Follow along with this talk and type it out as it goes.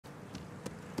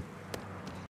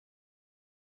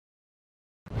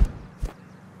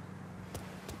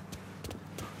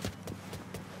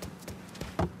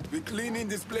cleaning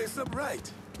this place up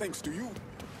right, thanks to you.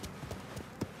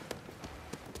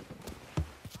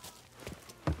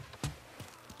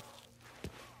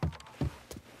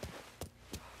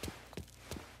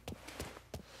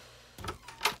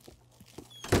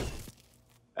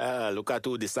 Look at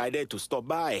who decided to stop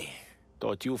by.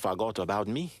 Thought you forgot about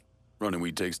me. Running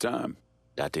weed takes time.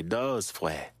 That it does,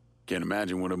 Frere. Can't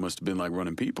imagine what it must have been like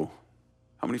running people.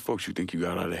 How many folks you think you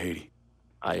got out of Haiti?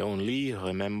 I only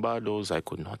remember those I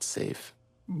could not save.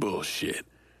 Bullshit.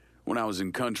 When I was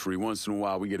in country, once in a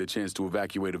while we get a chance to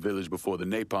evacuate a village before the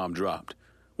napalm dropped.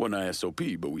 Wasn't our SOP,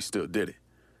 but we still did it.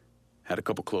 Had a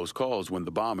couple close calls when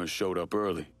the bombers showed up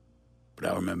early. But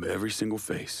I remember every single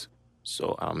face.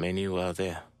 So how many were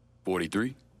there?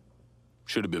 43?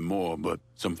 Should have been more, but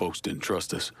some folks didn't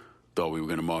trust us. Thought we were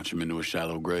gonna march them into a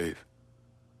shallow grave.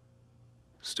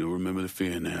 Still remember the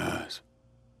fear in their eyes.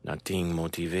 Nothing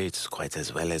motivates quite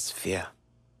as well as fear.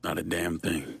 Not a damn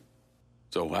thing.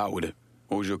 So out with it.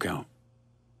 What was your count?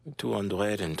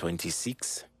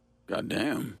 226.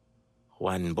 Goddamn.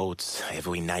 1 boat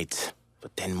every night for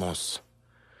 10 months.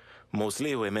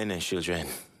 Mostly women and children.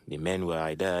 The men were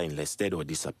either enlisted or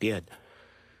disappeared.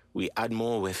 We had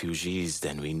more refugees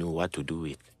than we knew what to do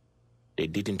with. They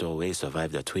didn't always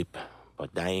survive the trip,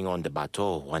 but dying on the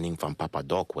bateau running from Papa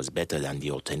Doc was better than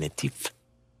the alternative.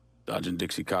 Dodging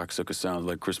Dixie cocksucker sounds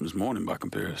like Christmas morning by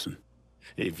comparison.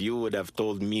 If you would have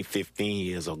told me 15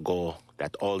 years ago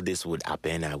that all this would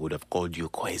happen, I would have called you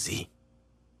crazy.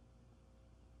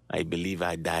 I believe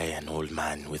I die an old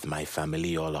man with my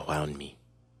family all around me.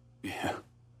 Yeah.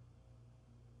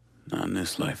 Not in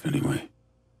this life, anyway.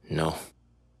 No.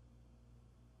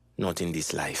 Not in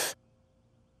this life.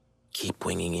 Keep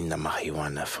bringing in the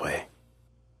marijuana, Frere.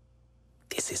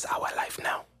 This is our life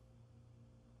now.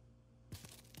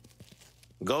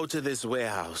 Go to this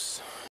warehouse.